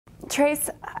Trace,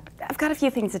 I've got a few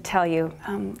things to tell you.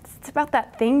 It's about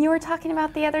that thing you were talking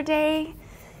about the other day.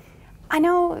 I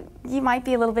know you might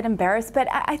be a little bit embarrassed, but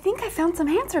I think I found some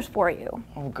answers for you.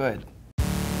 Oh, good.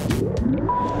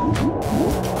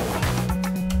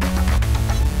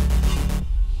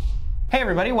 Hey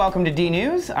everybody, welcome to D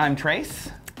News. I'm Trace.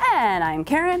 And I'm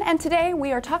Carin, and today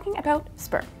we are talking about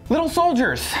sperm. Little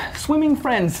soldiers, swimming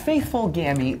friends, faithful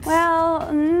gametes.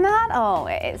 Well, not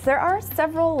always. There are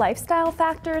several lifestyle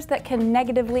factors that can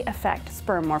negatively affect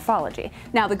sperm morphology.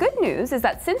 Now, the good news is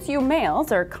that since you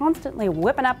males are constantly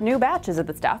whipping up new batches of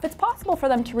the stuff, it's possible for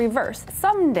them to reverse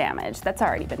some damage that's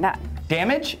already been done.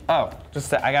 Damage? Oh,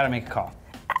 I gotta make a call.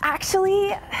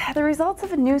 Actually, the results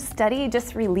of a new study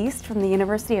just released from the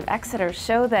University of Exeter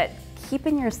show that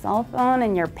keeping your cell phone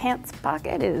in your pants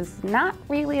pocket is not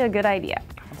really a good idea.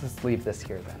 I'll just leave this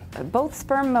here then. Both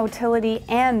sperm motility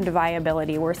and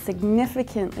viability were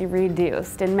significantly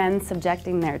reduced in men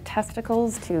subjecting their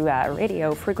testicles to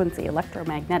radio frequency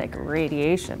electromagnetic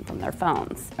radiation from their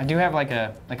phones. I do have like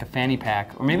a fanny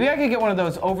pack, or maybe I could get one of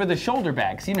those over-the-shoulder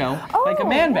bags, you know, like a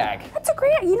man bag. That's a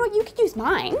great, you know, you could use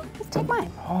mine. Just take mine.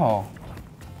 Oh.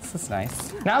 This is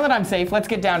nice. Now that I'm safe, let's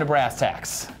get down to brass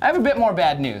tacks. I have a bit more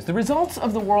bad news. The results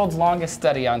of the world's longest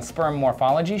study on sperm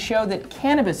morphology show that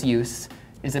cannabis use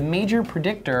is a major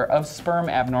predictor of sperm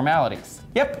abnormalities.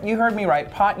 Yep, you heard me right.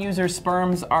 Pot users'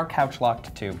 sperms are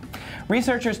couch-locked too.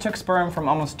 Researchers took sperm from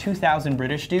almost 2,000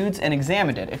 British dudes and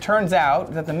examined it. It turns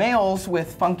out that the males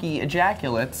with funky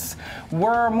ejaculates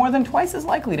were more than twice as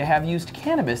likely to have used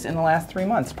cannabis in the last 3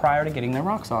 months prior to getting their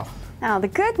rocks off. Now, the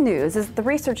good news is the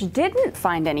research didn't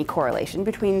find any correlation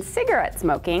between cigarette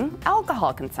smoking,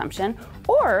 alcohol consumption,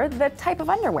 or the type of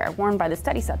underwear worn by the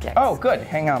study subjects. Oh, good.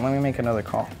 Hang on, let me make another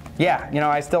call. Yeah, you know,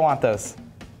 I still want those.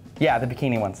 Yeah, the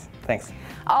bikini ones. Thanks.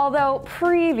 Although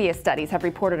previous studies have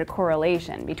reported a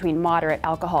correlation between moderate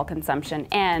alcohol consumption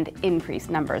and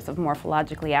increased numbers of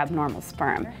morphologically abnormal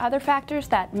sperm. Other factors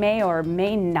that may or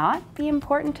may not be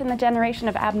important in the generation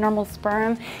of abnormal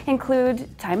sperm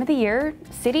include time of the year,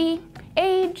 city,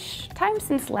 age, time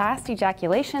since last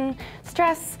ejaculation,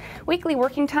 stress, weekly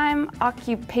working time,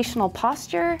 occupational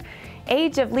posture,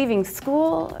 age of leaving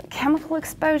school, chemical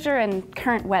exposure, and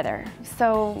current weather.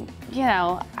 So, you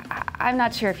know, I'm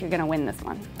not sure if you're gonna win this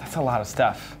one. That's a lot of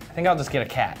stuff. I think I'll just get a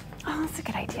cat. Oh, that's a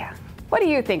good idea. What do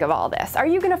you think of all this? Are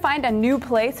you gonna find a new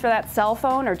place for that cell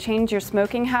phone or change your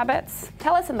smoking habits?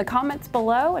 Tell us in the comments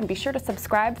below and be sure to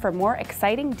subscribe for more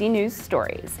exciting D News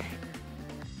stories.